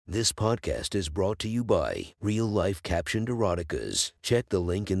This podcast is brought to you by Real Life Captioned Eroticas. Check the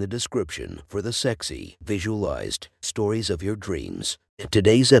link in the description for the sexy, visualized stories of your dreams.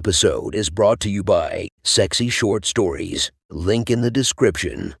 Today's episode is brought to you by Sexy Short Stories. Link in the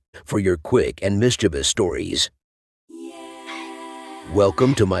description for your quick and mischievous stories.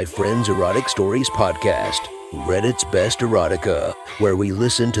 Welcome to my friend's Erotic Stories podcast, Reddit's Best Erotica, where we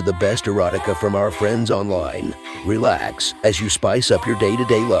listen to the best erotica from our friends online. Relax as you spice up your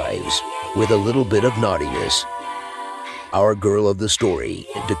day-to-day lives with a little bit of naughtiness. Our girl of the story,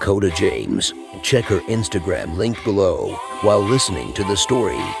 Dakota James. Check her Instagram link below while listening to the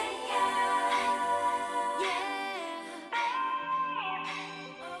story.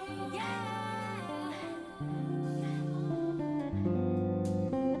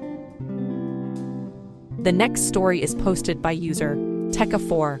 The next story is posted by user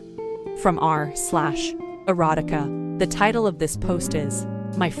Tekka4 from r/erotica. The title of this post is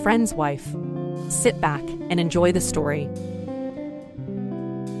My Friend's Wife. Sit back and enjoy the story.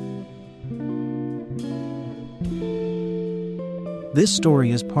 This story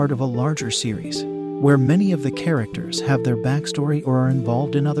is part of a larger series, where many of the characters have their backstory or are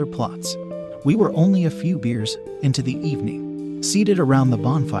involved in other plots. We were only a few beers into the evening, seated around the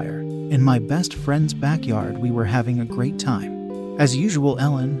bonfire. In my best friend's backyard, we were having a great time. As usual,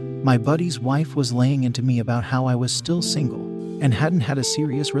 Ellen, my buddy's wife, was laying into me about how I was still single and hadn't had a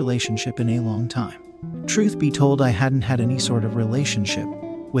serious relationship in a long time. Truth be told, I hadn't had any sort of relationship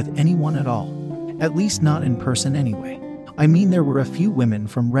with anyone at all, at least not in person anyway. I mean, there were a few women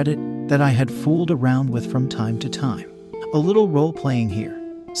from Reddit that I had fooled around with from time to time. A little role-playing here,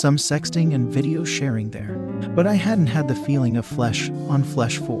 some sexting and video sharing there, but I hadn't had the feeling of flesh on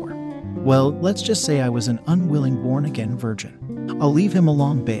flesh for. Well, let's just say I was an unwilling born-again virgin. I'll leave him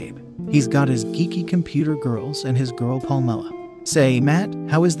alone, babe. He's got his geeky computer girls and his girl Palmella. Say, Matt,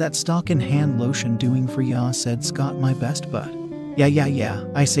 how is that stock and hand lotion doing for ya? Said Scott, my best bud. Yeah,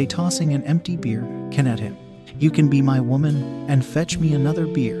 I say, tossing an empty beer can at him. You can be my woman and fetch me another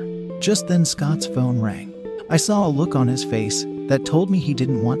beer. Just then Scott's phone rang. I saw a look on his face that told me he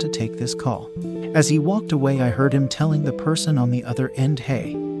didn't want to take this call. As he walked away, I heard him telling the person on the other end,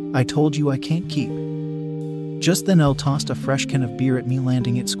 hey, I told you I can't keep. Just then Elle tossed a fresh can of beer at me,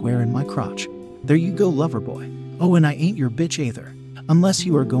 landing it square in my crotch. There you go, lover boy. Oh, and I ain't your bitch either, unless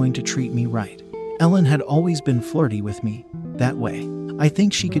you are going to treat me right. Ellen had always been flirty with me that way. I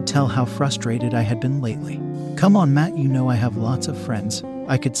think she could tell how frustrated I had been lately. Come on, Matt, you know I have lots of friends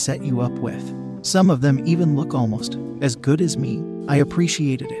I could set you up with. Some of them even look almost as good as me. I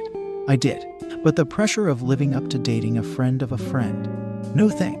appreciated it. I did. But the pressure of living up to dating a friend of a friend, no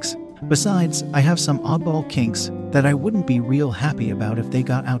thanks. Besides, I have some oddball kinks that I wouldn't be real happy about if they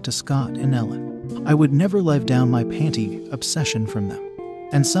got out to Scott and Ellen. I would never live down my panty obsession from them.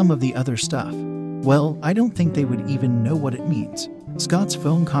 And some of the other stuff, well, I don't think they would even know what it means. Scott's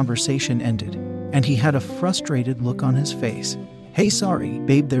phone conversation ended, and he had a frustrated look on his face. Hey, sorry,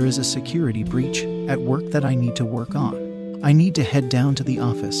 babe, there is a security breach at work that I need to work on. I need to head down to the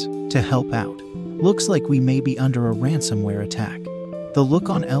office to help out. Looks like we may be under a ransomware attack. The look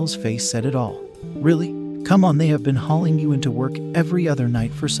on Elle's face said it all. Really? Come on, they have been hauling you into work every other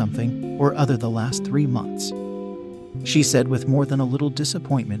night for something or other the last 3 months, she said with more than a little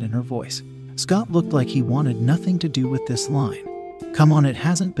disappointment in her voice. Scott looked like he wanted nothing to do with this line. Come on, it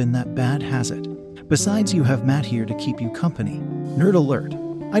hasn't been that bad, has it? Besides, you have Matt here to keep you company. Nerd alert.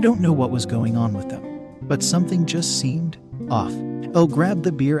 I don't know what was going on with them, but something just seemed off. Elle grabbed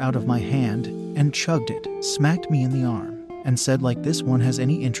the beer out of my hand and chugged it, smacked me in the arm, and said, like this one has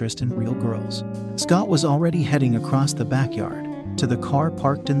any interest in real girls. Scott was already heading across the backyard to the car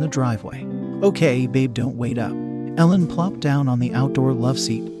parked in the driveway. Okay, babe, don't wait up. Ellen plopped down on the outdoor love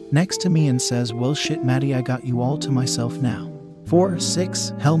seat next to me and says, well, shit, Maddie, I got you all to myself now. 4,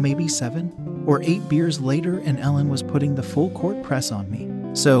 6, hell, maybe 7 or 8 beers later, and Ellen was putting the full court press on me.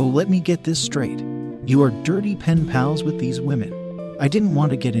 So let me get this straight. You are dirty pen pals with these women. I didn't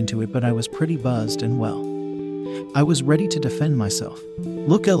want to get into it, but I was pretty buzzed and, well, I was ready to defend myself.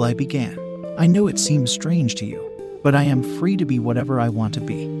 Look, Elle, I began. I know it seems strange to you, but I am free to be whatever I want to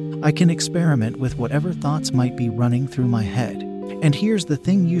be. I can experiment with whatever thoughts might be running through my head. And here's the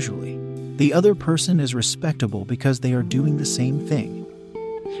thing, usually, the other person is respectable because they are doing the same thing.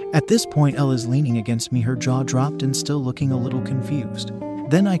 At this point, Elle is leaning against me, her jaw dropped and still looking a little confused.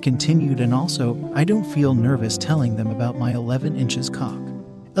 Then I continued, and also, I don't feel nervous telling them about my 11 inches cock.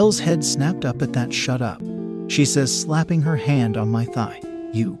 Elle's head snapped up at that. Shut up, she says, slapping her hand on my thigh.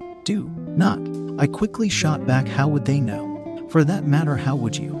 You do not. I quickly shot back. How would they know? For that matter, how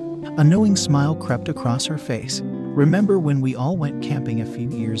would you? A knowing smile crept across her face. remember when we all went camping a few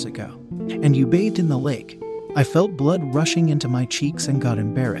years ago, and you bathed in the lake? I felt blood rushing into my cheeks and got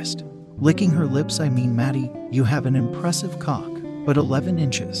embarrassed. Licking her lips, Maddie, you have an impressive cock, but 11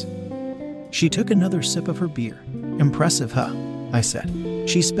 inches. She took another sip of her beer. Impressive, huh? I said.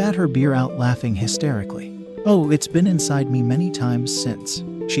 She spat her beer out, laughing hysterically. Oh, it's been inside me many times since,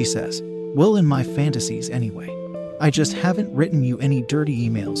 she says. Well, in my fantasies anyway. I just haven't written you any dirty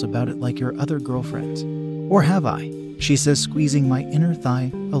emails about it like your other girlfriends. Or have I? She says, squeezing my inner thigh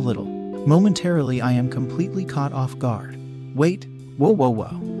a little. Momentarily, I am completely caught off guard. Wait,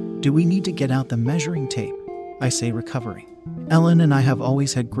 whoa. Do we need to get out the measuring tape? I say, recovering. Ellen and I have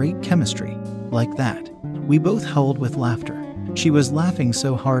always had great chemistry, like that. We both howled with laughter. She was laughing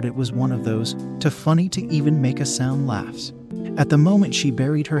so hard it was one of those too funny to even make a sound laughs. At the moment, she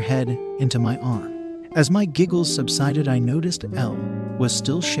buried her head into my arm. As my giggles subsided, I noticed Elle was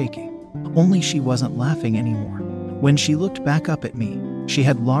still shaking, only she wasn't laughing anymore. When she looked back up at me, she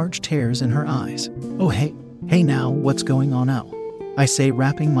had large tears in her eyes. Oh, hey now, what's going on, Elle? I say,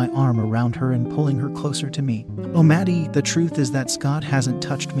 wrapping my arm around her and pulling her closer to me. Oh, Maddie, the truth is that Scott hasn't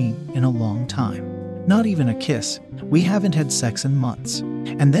touched me in a long time. Not even a kiss. We haven't had sex in months.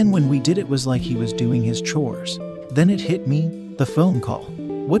 And then when we did, it was like he was doing his chores. Then it hit me, the phone call.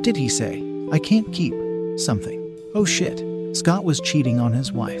 What did he say? I can't keep something. Oh shit. Scott was cheating on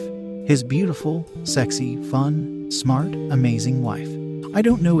his wife. His beautiful, sexy, fun, smart, amazing wife. I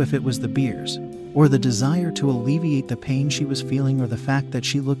don't know if it was the beers, or the desire to alleviate the pain she was feeling, or the fact that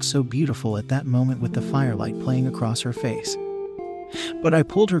she looked so beautiful at that moment with the firelight playing across her face. But I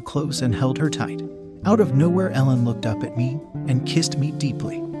pulled her close and held her tight. Out of nowhere, Ellen looked up at me and kissed me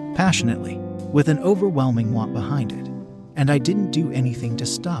deeply, passionately, with an overwhelming want behind it. And I didn't do anything to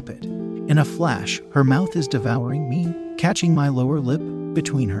stop it. In a flash, her mouth is devouring me, catching my lower lip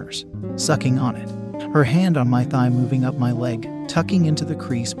between hers, sucking on it. Her hand on my thigh, moving up my leg, tucking into the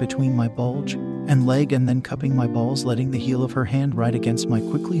crease between my bulge and leg, and then cupping my balls, letting the heel of her hand right against my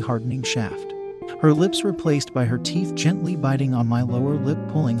quickly hardening shaft. Her lips replaced by her teeth, gently biting on my lower lip,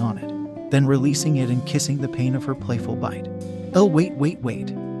 pulling on it, then releasing it and kissing the pain of her playful bite. Oh, wait,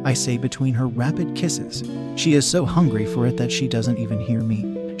 I say between her rapid kisses. She is so hungry for it that she doesn't even hear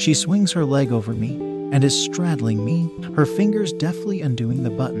me. She swings her leg over me and is straddling me, her fingers deftly undoing the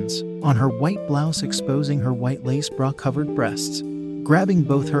buttons on her white blouse, exposing her white lace bra-covered breasts. Grabbing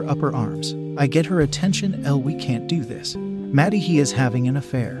both her upper arms, I get her attention. Elle, we can't do this. Maddie, he is having an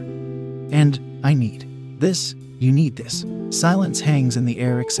affair. And I need this. You need this. Silence hangs in the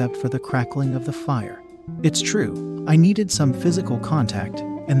air except for the crackling of the fire. It's true, I needed some physical contact,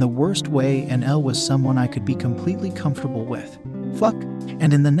 in the worst way, and Elle was someone I could be completely comfortable with. Fuck.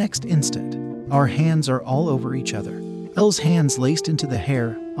 And in the next instant, our hands are all over each other. Elle's hands laced into the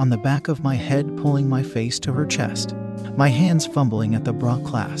hair on the back of my head, pulling my face to her chest. My hands fumbling at the bra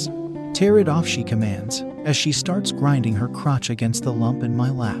clasp. Tear it off, she commands, as she starts grinding her crotch against the lump in my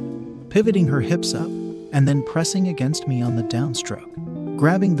lap, pivoting her hips up, and then pressing against me on the downstroke,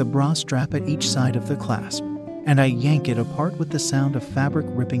 grabbing the bra strap at each side of the clasp, and I yank it apart with the sound of fabric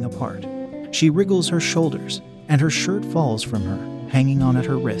ripping apart. She wriggles her shoulders, and her shirt falls from her, hanging on at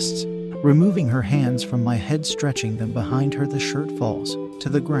her wrists. Removing her hands from my head, stretching them behind her, the shirt falls to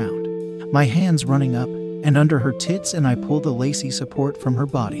the ground. My hands running up and under her tits, and I pull the lacy support from her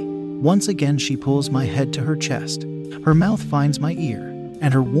body. Once again, she pulls my head to her chest. Her mouth finds my ear,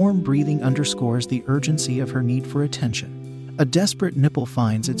 and her warm breathing underscores the urgency of her need for attention. A desperate nipple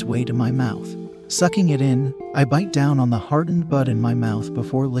finds its way to my mouth. Sucking it in, I bite down on the hardened bud in my mouth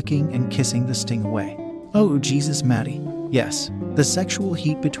before licking and kissing the sting away. Oh, Jesus, Maddie. Yes, the sexual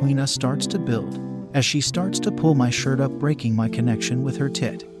heat between us starts to build as she starts to pull my shirt up, breaking my connection with her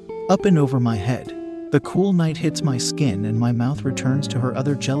tit. Up and over my head, the cool night hits my skin, and my mouth returns to her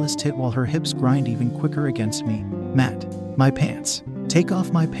other jealous tit while her hips grind even quicker against me. Matt, my pants. Take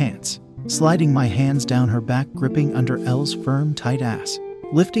off my pants. Sliding my hands down her back, gripping under Elle's firm, tight ass.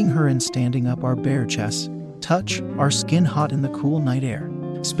 Lifting her and standing up, our bare chests touch, our skin hot in the cool night air.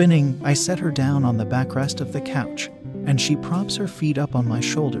 Spinning, I set her down on the backrest of the couch, and she props her feet up on my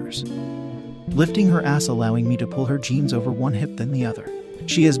shoulders, lifting her ass, allowing me to pull her jeans over one hip then the other.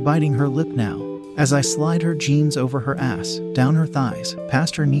 She is biting her lip now, as I slide her jeans over her ass, down her thighs,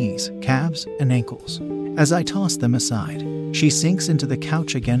 past her knees, calves, and ankles. As I toss them aside, she sinks into the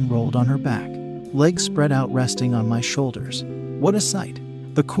couch again, rolled on her back, legs spread out, resting on my shoulders. What a sight!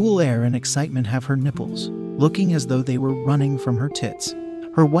 The cool air and excitement have her nipples looking as though they were running from her tits.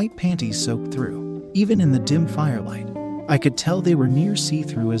 Her white panties soaked through. Even in the dim firelight, I could tell they were near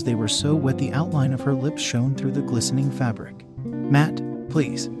see-through as they were so wet the outline of her lips shone through the glistening fabric. Matt,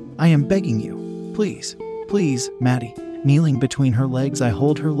 please. I am begging you. Please. Please, Maddie. Kneeling between her legs, I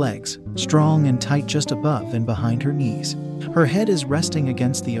hold her legs, strong and tight just above and behind her knees. Her head is resting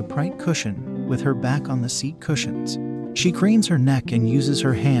against the upright cushion, with her back on the seat cushions. She cranes her neck and uses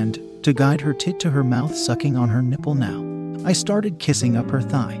her hand to guide her tit to her mouth, sucking on her nipple now. I started kissing up her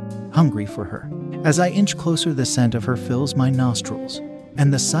thigh, hungry for her. As I inch closer, the scent of her fills my nostrils,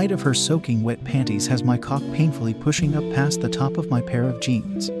 and the sight of her soaking wet panties has my cock painfully pushing up past the top of my pair of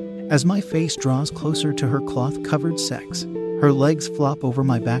jeans. As my face draws closer to her cloth-covered sex, her legs flop over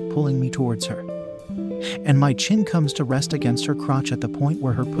my back, pulling me towards her, and my chin comes to rest against her crotch at the point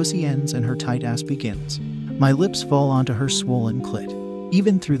where her pussy ends and her tight ass begins. My lips fall onto her swollen clit.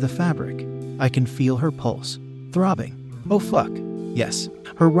 Even through the fabric, I can feel her pulse, throbbing. Oh fuck, yes.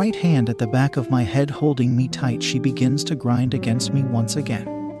 Her right hand at the back of my head holding me tight, she begins to grind against me once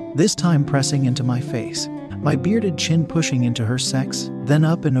again, this time pressing into my face, my bearded chin pushing into her sex, then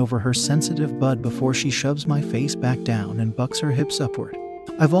up and over her sensitive bud before she shoves my face back down and bucks her hips upward.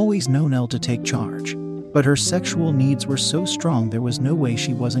 I've always known Elle to take charge, but her sexual needs were so strong there was no way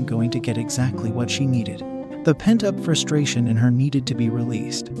she wasn't going to get exactly what she needed. The pent-up frustration in her needed to be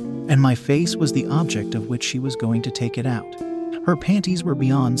released, and my face was the object of which she was going to take it out. Her panties were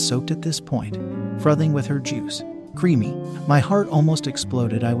beyond soaked at this point, frothing with her juice. Creamy. My heart almost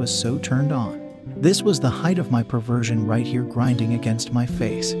exploded. I was so turned on. This was the height of my perversion right here, grinding against my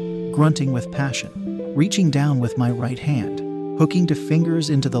face, grunting with passion, reaching down with my right hand, hooking two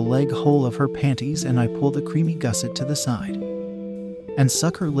fingers into the leg hole of her panties, and I pull the creamy gusset to the side and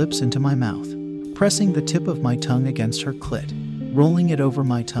suck her lips into my mouth, pressing the tip of my tongue against her clit, rolling it over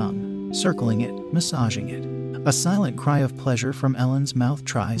my tongue, circling it, massaging it. A silent cry of pleasure from Ellen's mouth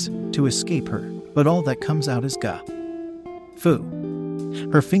tries to escape her, but all that comes out is gah. Foo.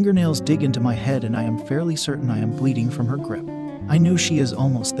 Her fingernails dig into my head and I am fairly certain I am bleeding from her grip. I know she is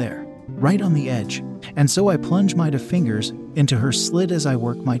almost there, right on the edge, and so I plunge my two fingers into her slit as I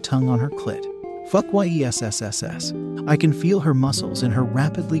work my tongue on her clit. Fuck yesss. I can feel her muscles in her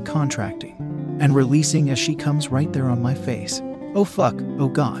rapidly contracting and releasing as she comes right there on my face. Oh fuck, oh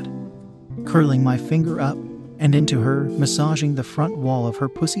god. Curling my finger up and into her, massaging the front wall of her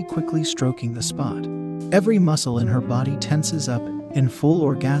pussy, quickly stroking the spot. Every muscle in her body tenses up in full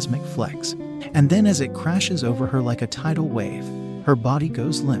orgasmic flex, and then as it crashes over her like a tidal wave, her body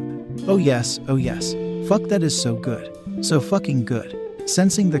goes limp. Oh yes, fuck, that is so good. So fucking good.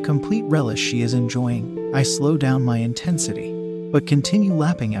 Sensing the complete relish she is enjoying, I slow down my intensity, but continue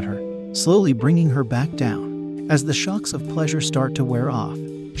lapping at her, slowly bringing her back down. As the shocks of pleasure start to wear off,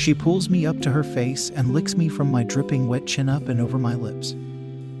 she pulls me up to her face and licks me from my dripping wet chin up and over my lips,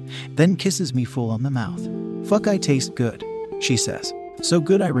 then kisses me full on the mouth. Fuck, I taste good, she says. So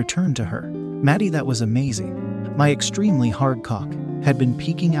good, I return to her. Maddie, that was amazing. My extremely hard cock had been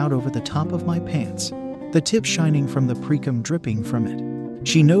peeking out over the top of my pants, the tip shining from the precum dripping from it.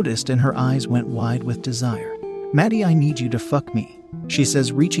 She noticed and her eyes went wide with desire. Maddie, I need you to fuck me, she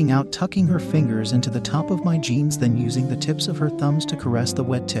says, reaching out, tucking her fingers into the top of my jeans, then using the tips of her thumbs to caress the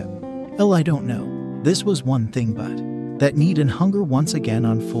wet tip. Elle, I don't know. This was one thing, but that need and hunger once again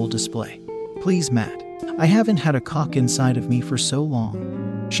on full display. Please, Matt. I haven't had a cock inside of me for so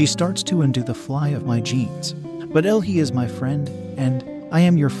long. She starts to undo the fly of my jeans. But Elle, he is my friend, and I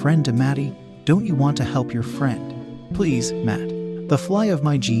am your friend to Maddie. Don't you want to help your friend? Please, Matt. The fly of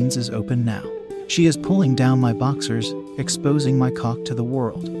my jeans is open now. She is pulling down my boxers, exposing my cock to the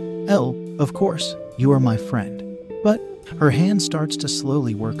world. Elle, of course, you are my friend. But her hand starts to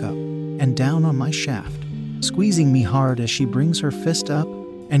slowly work up and down on my shaft, squeezing me hard as she brings her fist up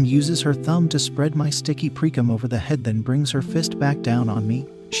and uses her thumb to spread my sticky precum over the head, then brings her fist back down on me.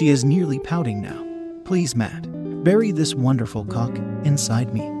 She is nearly pouting now. Please, Matt, bury this wonderful cock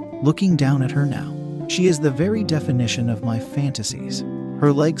inside me. Looking down at her now, she is the very definition of my fantasies.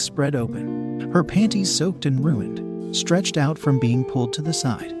 Her legs spread open, her panties soaked and ruined, stretched out from being pulled to the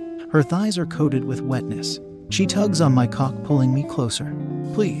side. Her thighs are coated with wetness. She tugs on my cock, pulling me closer.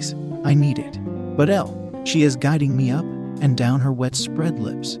 Please, I need it. But Elle, she is guiding me up and down her wet spread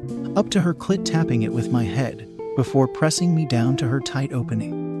lips, up to her clit, tapping it with my head, before pressing me down to her tight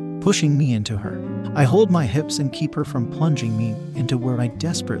opening, pushing me into her. I hold my hips and keep her from plunging me into where I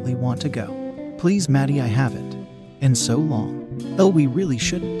desperately want to go. Please, Maddie, I haven't in so long. Elle, we really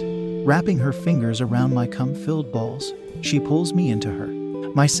shouldn't. Wrapping her fingers around my cum-filled balls, she pulls me into her.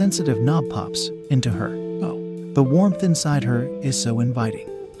 My sensitive knob pops into her. Oh, the warmth inside her is so inviting.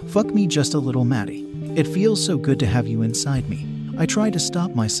 Fuck me just a little, Maddie. It feels so good to have you inside me. I try to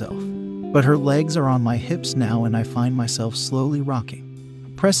stop myself, but her legs are on my hips now and I find myself slowly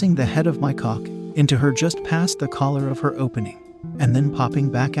rocking, pressing the head of my cock into her just past the collar of her opening, and then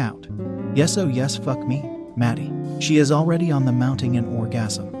popping back out. Yes, oh yes, fuck me. Maddie. She is already on the mounting an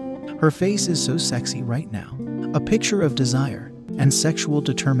orgasm. Her face is so sexy right now. A picture of desire and sexual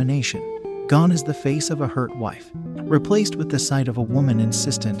determination. Gone is the face of a hurt wife, replaced with the sight of a woman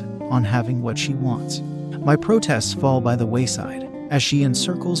insistent on having what she wants. My protests fall by the wayside as she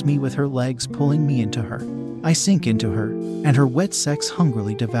encircles me with her legs, pulling me into her. I sink into her, and her wet sex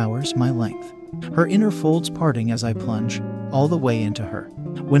hungrily devours my length. Her inner folds parting as I plunge all the way into her.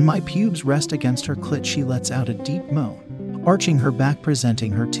 When my pubes rest against her clit, she lets out a deep moan, arching her back,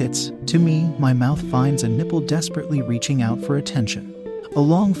 presenting her tits to me. My mouth finds a nipple, desperately reaching out for attention. A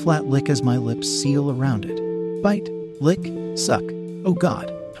long flat lick as my lips seal around it. Bite, lick, suck. Oh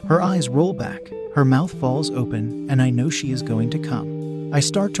God. Her eyes roll back, her mouth falls open, and I know she is going to come. I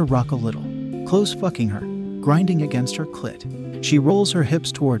start to rock a little, close fucking her, grinding against her clit. She rolls her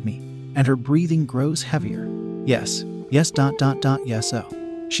hips toward me, and her breathing grows heavier. Yes, yes, yes, oh.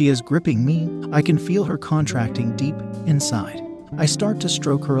 She is gripping me. I can feel her contracting deep inside. I start to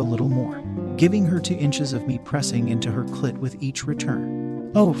stroke her a little more, giving her 2 inches of me pressing into her clit with each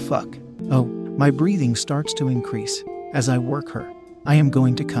return. Oh fuck. Oh, my breathing starts to increase as I work her. I am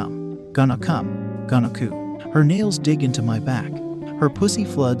going to come. Gonna come. Gonna coo. Her nails dig into my back. Her pussy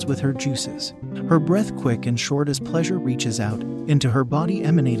floods with her juices. Her breath quick and short as pleasure reaches out into her body,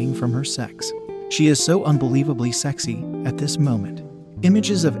 emanating from her sex. She is so unbelievably sexy at this moment.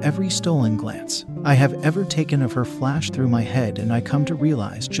 Images of every stolen glance I have ever taken of her flash through my head, and I come to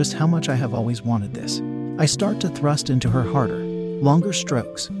realize just how much I have always wanted this. I start to thrust into her harder, longer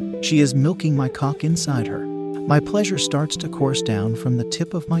strokes. She is milking my cock inside her. My pleasure starts to course down from the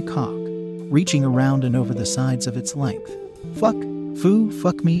tip of my cock, reaching around and over the sides of its length. Fuck, foo,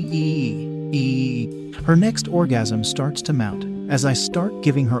 fuck me, Her next orgasm starts to mount as I start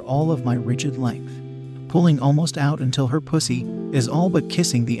giving her all of my rigid length, pulling almost out until her pussy is all but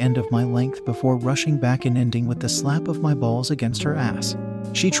kissing the end of my length before rushing back and ending with the slap of my balls against her ass.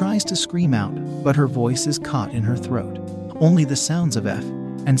 She tries to scream out, but her voice is caught in her throat. Only the sounds of F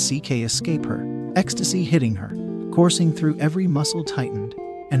and CK escape her, ecstasy hitting her, coursing through every muscle, tightened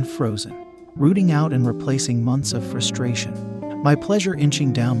and frozen, rooting out and replacing months of frustration. My pleasure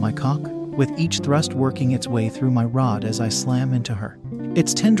inching down my cock, with each thrust working its way through my rod as I slam into her.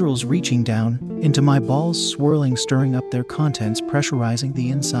 Its tendrils reaching down into my balls, swirling, stirring up their contents, pressurizing the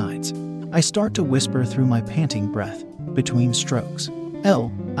insides. I start to whisper through my panting breath between strokes.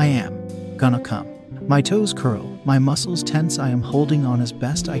 I am gonna come. My toes curl, my muscles tense, I am holding on as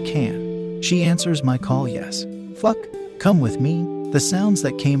best I can. She answers my call, yes. Fuck, come with me. The sounds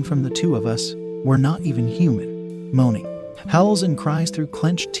that came from the two of us were not even human. Moaning, howls and cries through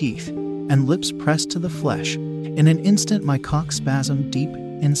clenched teeth and lips pressed to the flesh. In an instant, my cock spasmed deep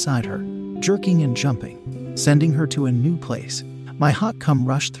inside her, jerking and jumping, sending her to a new place. My hot cum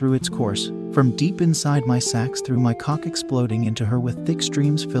rushed through its course, from deep inside my sacs through my cock, exploding into her with thick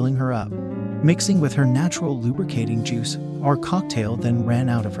streams filling her up. Mixing with her natural lubricating juice, our cocktail then ran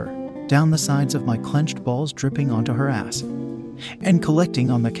out of her, down the sides of my clenched balls, dripping onto her ass, and collecting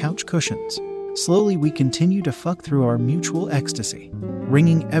on the couch cushions. Slowly we continue to fuck through our mutual ecstasy,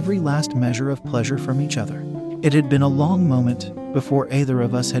 wringing every last measure of pleasure from each other. It had been a long moment before either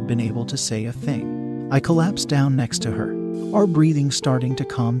of us had been able to say a thing. I collapsed down next to her, our breathing starting to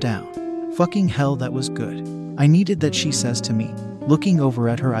calm down. Fucking hell, that was good. I needed that, she says to me. Looking over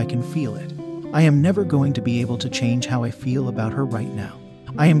at her, I can feel it. I am never going to be able to change how I feel about her right now.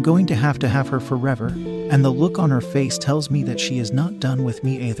 I am going to have her forever, and the look on her face tells me that she is not done with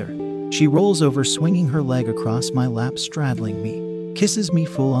me either. She rolls over, swinging her leg across my lap, straddling me, kisses me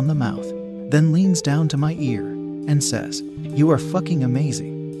full on the mouth, then leans down to my ear and says, "You are fucking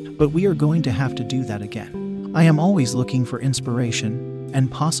amazing, but we are going to have to do that again. I am always looking for inspiration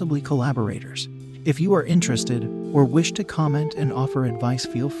and possibly collaborators. If you are interested or wish to comment and offer advice,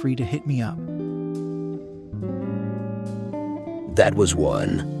 feel free to hit me up." That was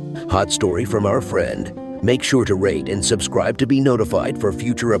one hot story from our friend. Make sure to rate and subscribe to be notified for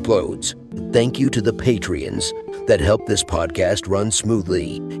future uploads. Thank you to the Patreons that help this podcast run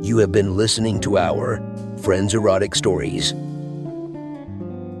smoothly. You have been listening to our Friends Erotic Stories.